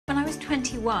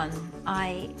21,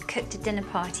 I cooked a dinner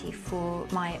party for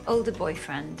my older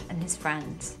boyfriend and his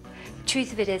friends. The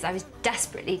truth of it is I was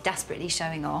desperately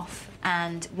showing off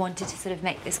and wanted to sort of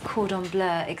make this cordon bleu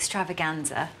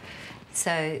extravaganza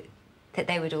so that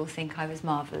they would all think I was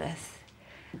marvellous.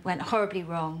 Went horribly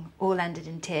wrong, all ended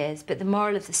in tears, but the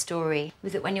moral of the story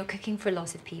was that when you're cooking for a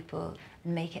lot of people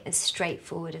and make it as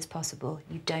straightforward as possible,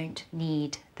 you don't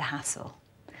need the hassle.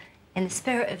 In the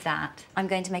spirit of that, I'm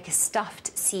going to make a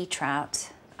stuffed sea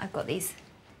trout. I've got these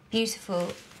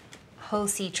beautiful whole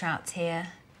sea trouts here.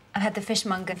 I've had the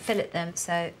fishmonger fillet them,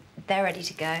 so they're ready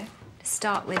to go.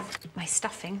 Start with my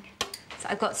stuffing. So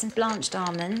I've got some blanched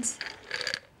almonds,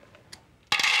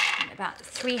 about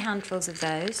 3 handfuls of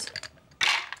those.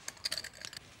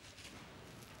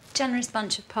 Generous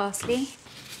bunch of parsley,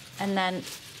 and then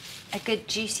a good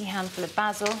juicy handful of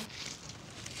basil.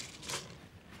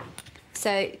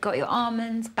 So you've got your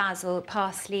almonds, basil,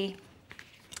 parsley,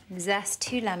 zest,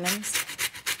 2 lemons.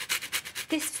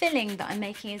 This filling that I'm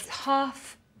making is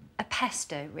half a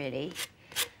pesto, really.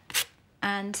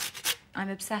 And I'm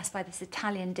obsessed by this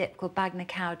Italian dip called bagna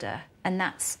cauda, and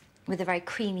that's with a very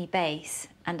creamy base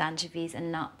and anchovies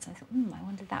and nuts. I thought, I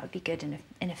wonder if that would be good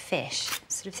in a fish,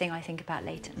 sort of thing I think about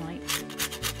late at night.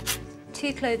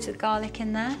 2 cloves of garlic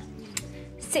in there,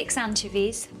 6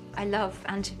 anchovies. I love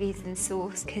anchovies in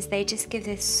sauce because they just give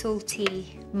this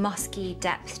salty, musky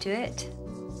depth to it.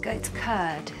 Goat's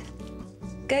curd.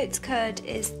 Goat's curd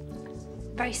is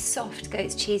very soft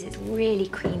goat's cheese. It's really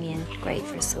creamy and great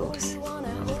for a sauce.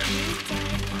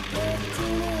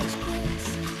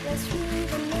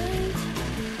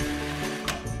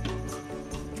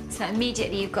 So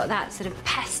immediately you've got that sort of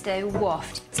pesto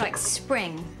waft. It's like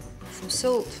spring. Some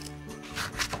salt.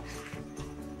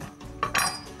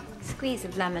 Squeeze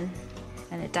of lemon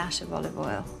and a dash of olive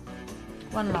oil.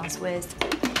 One last whiz.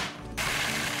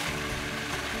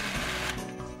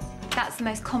 That's the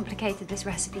most complicated this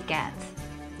recipe gets.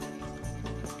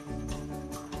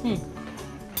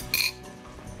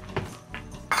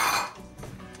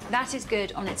 That is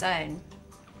good on its own.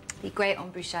 It'd be great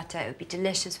on bruschetta. It would be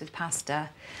delicious with pasta,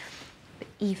 but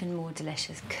even more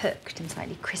delicious cooked and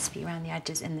slightly crispy around the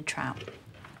edges in the trout.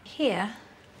 Here,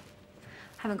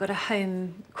 I haven't got a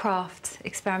home craft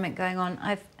experiment going on.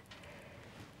 I've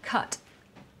cut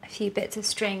a few bits of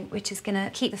string, which is gonna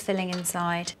keep the filling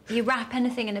inside. If you wrap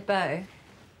anything in a bow,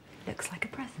 it looks like a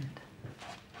present.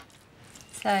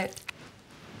 So,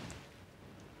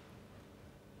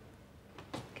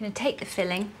 I'm gonna take the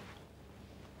filling,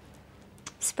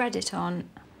 spread it on.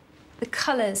 The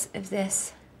colours of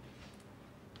this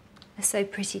are so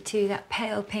pretty too, that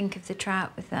pale pink of the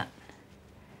trout with that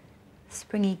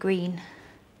springy green.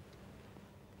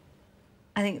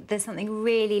 I think there's something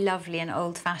really lovely and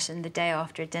old-fashioned the day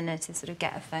after a dinner to sort of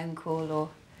get a phone call, or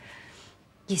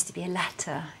used to be a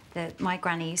letter. My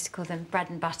granny used to call them bread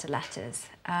and butter letters,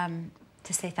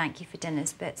 to say thank you for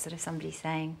dinners, but sort of somebody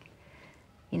saying,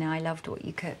 you know, I loved what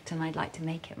you cooked and I'd like to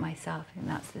make it myself. And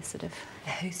that's the sort of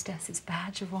the hostess's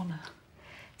badge of honour.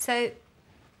 So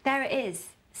there it is.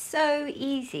 So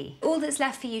easy. All that's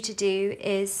left for you to do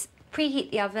is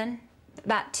preheat the oven.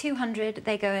 About 200,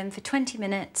 they go in for 20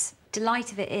 minutes.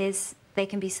 Delight of it is they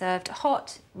can be served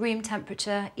hot, room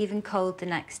temperature, even cold the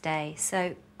next day.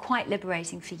 So quite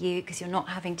liberating for you because you're not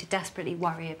having to desperately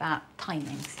worry about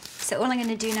timings. So all I'm going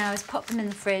to do now is pop them in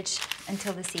the fridge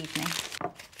until this evening.